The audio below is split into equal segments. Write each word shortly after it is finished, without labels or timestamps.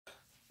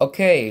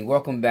Okay,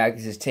 welcome back.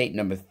 This is tape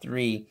number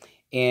 3.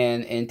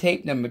 And in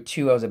tape number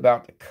 2, I was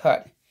about to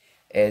cut,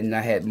 and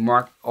I had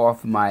marked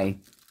off my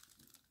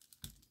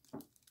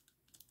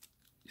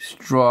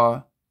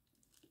straw,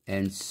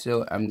 and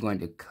so I'm going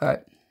to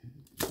cut.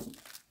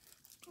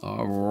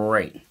 All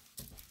right,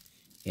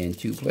 in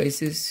 2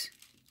 places.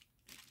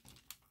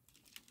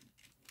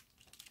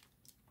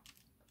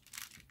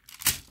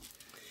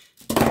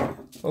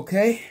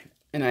 Okay,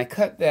 and I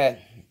cut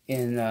that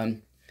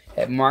in,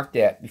 had marked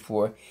that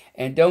before.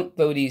 And don't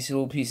throw these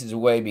little pieces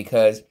away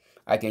because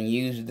I can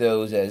use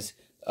those as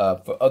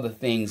for other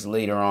things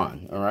later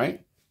on, all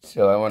right?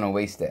 So I want to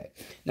waste that.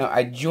 Now,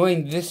 I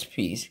joined this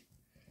piece,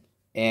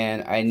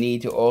 and I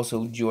need to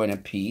also join a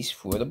piece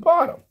for the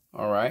bottom,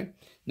 all right?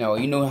 Now,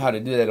 you know how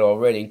to do that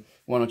already.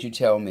 Why don't you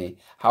tell me,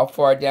 how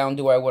far down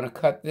do I want to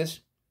cut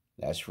this?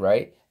 That's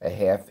right, a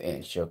 1/2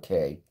 inch,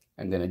 okay?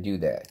 I'm going to do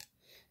that.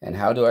 And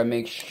how do I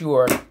make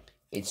sure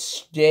it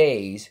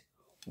stays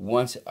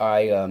once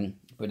I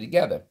put it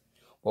together?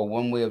 Well,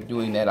 one way of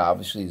doing that,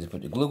 obviously, is to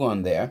put the glue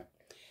on there.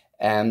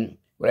 And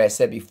what I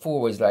said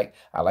before was, like,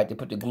 I like to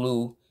put the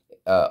glue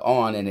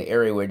on in the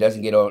area where it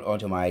doesn't get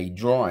onto my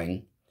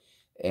drawing.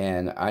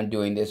 And I'm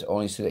doing this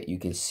only so that you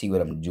can see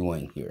what I'm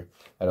doing here.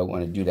 I don't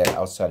want to do that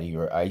outside of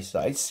your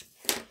eyesight,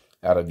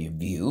 out of your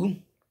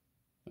view.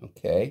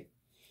 Okay.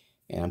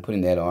 And I'm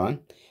putting that on.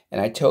 And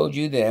I told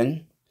you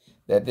then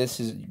that this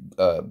is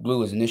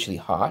glue is initially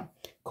hot,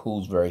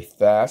 cools very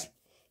fast.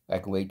 I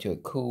can wait till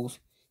it cools,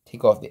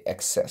 take off the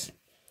excess.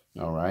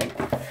 All right.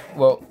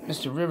 Well,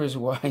 Mr. Rivers,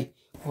 why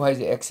is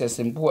the excess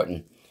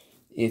important?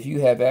 If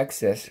you have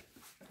excess,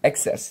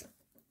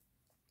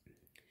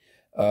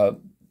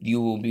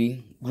 you will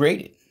be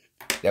graded.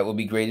 That will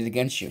be graded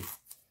against you.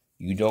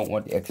 You don't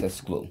want the excess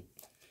glue.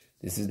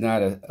 This is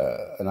not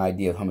an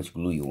idea of how much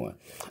glue you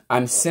want.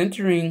 I'm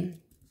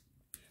centering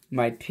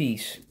my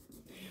piece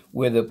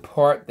where the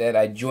part that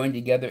I joined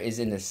together is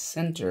in the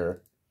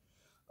center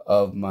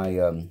of my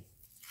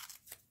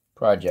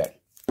project.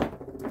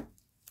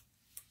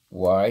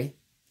 Why?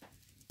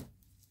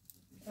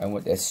 I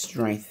want that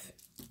strength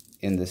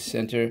in the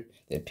center,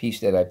 that piece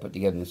that I put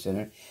together in the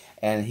center.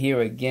 And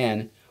here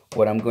again,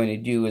 what I'm going to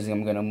do is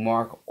I'm going to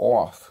mark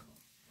off.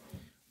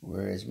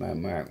 Where is my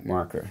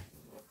marker?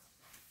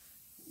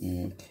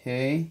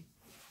 Okay.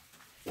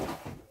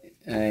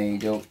 I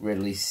don't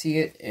readily see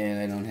it,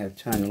 and I don't have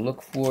time to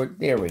look for it.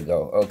 There we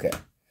go. Okay.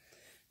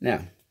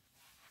 Now,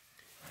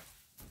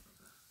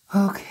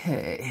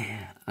 okay,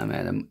 I'm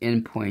at an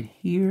end point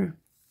here,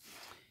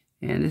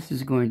 and this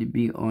is going to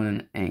be on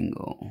an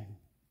angle.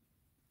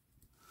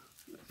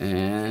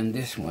 And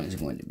this one is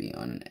going to be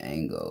on an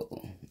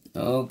angle.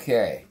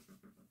 Okay.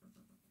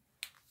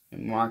 I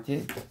marked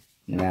it.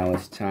 Now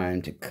it's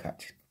time to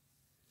cut.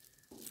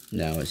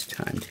 Now it's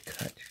time to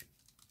cut.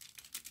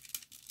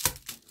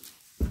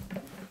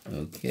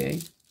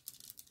 Okay.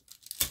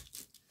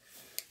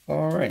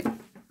 All right.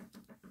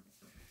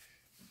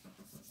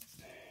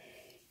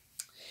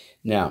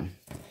 Now,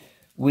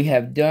 we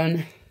have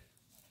done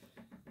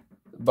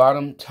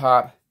bottom,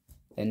 top,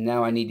 and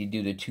now I need to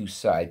do the 2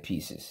 side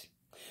pieces.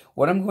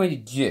 What I'm going to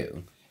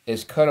do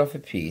is cut off a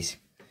piece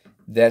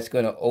that's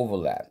going to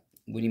overlap.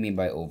 What do you mean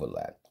by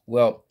overlap?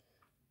 Well,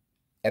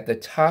 at the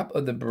top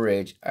of the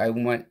bridge, I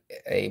want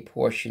a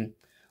portion,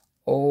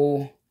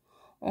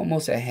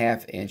 almost a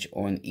 1/2 inch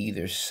on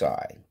either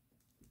side.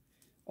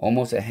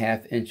 Almost a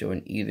 1/2 inch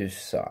on either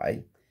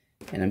side.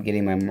 And I'm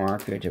getting my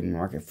marker to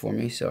mark it for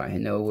me so I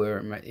know where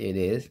it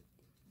is.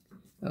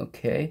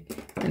 Okay,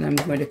 and I'm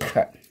going to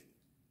cut.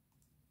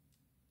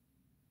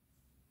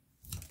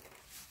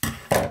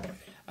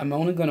 I'm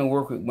only going to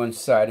work with one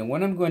side, and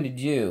what I'm going to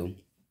do,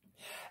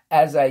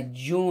 as I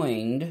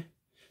joined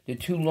the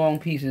 2 long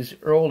pieces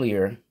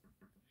earlier,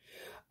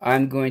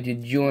 I'm going to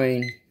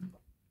join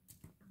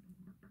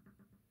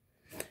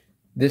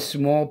this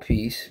small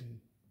piece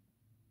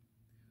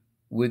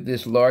with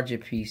this larger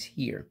piece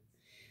here.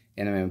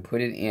 And I'm going to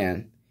put it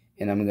in,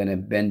 and I'm going to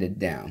bend it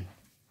down.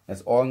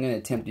 That's all I'm going to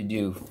attempt to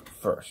do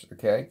first,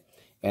 okay?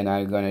 And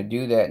I'm going to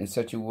do that in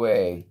such a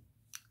way.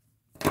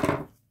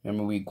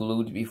 Remember we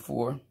glued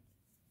before?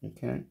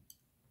 Okay? I'm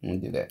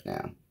going to do that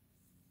now.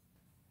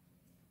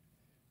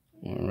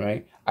 All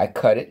right. I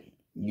cut it.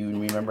 You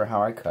remember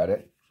how I cut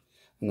it.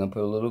 I'm going to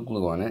put a little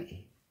glue on it.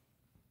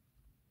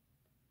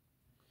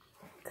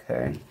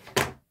 Okay.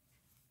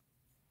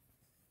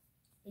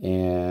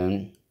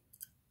 And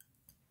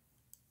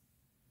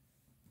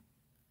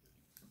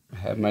I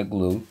have my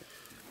glue.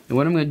 And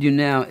what I'm going to do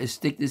now is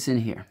stick this in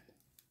here.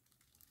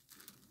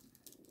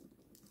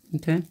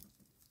 Okay.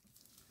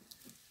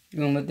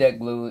 You're going to let that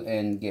glue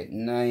and get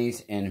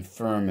nice and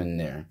firm in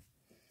there.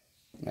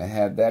 I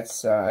have that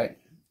side.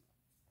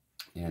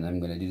 And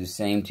I'm going to do the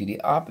same to the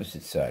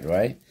opposite side,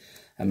 right?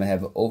 I'm going to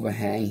have an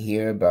overhang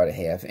here, about a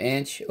 1/2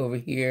 inch over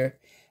here.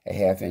 A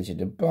 1/2 inch at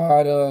the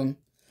bottom.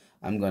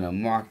 I'm going to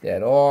mark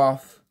that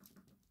off.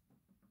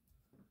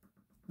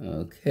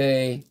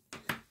 Okay.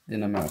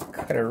 Then I'm going to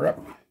cut her up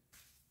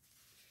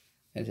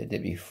as I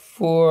did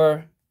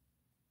before.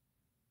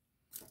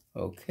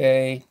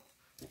 Okay.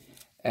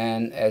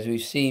 And as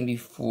we've seen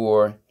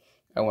before,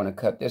 I want to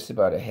cut this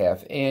about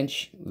 1/2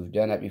 inch. We've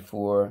done that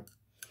before.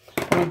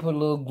 I'm going to put a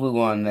little glue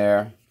on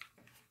there.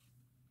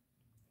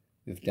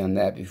 We've done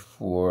that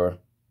before.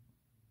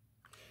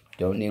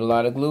 Don't need a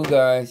lot of glue,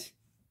 guys.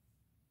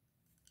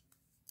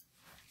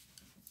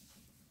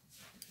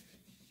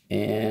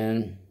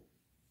 And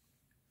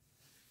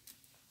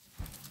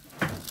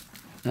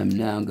I'm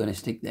now going to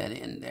stick that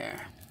in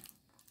there.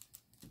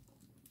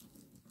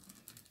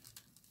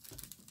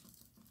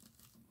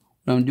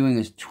 What I'm doing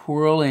is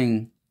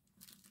twirling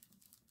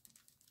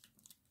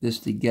this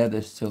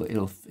together so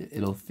it'll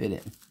fit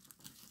in.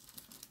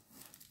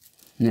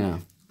 Now,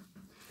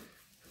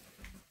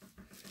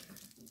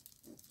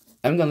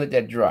 I'm going to let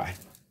that dry,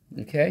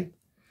 okay?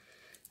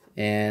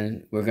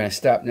 And we're going to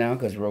stop now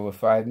because we're over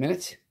 5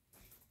 minutes.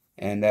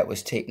 And that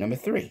was tape number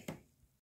 3.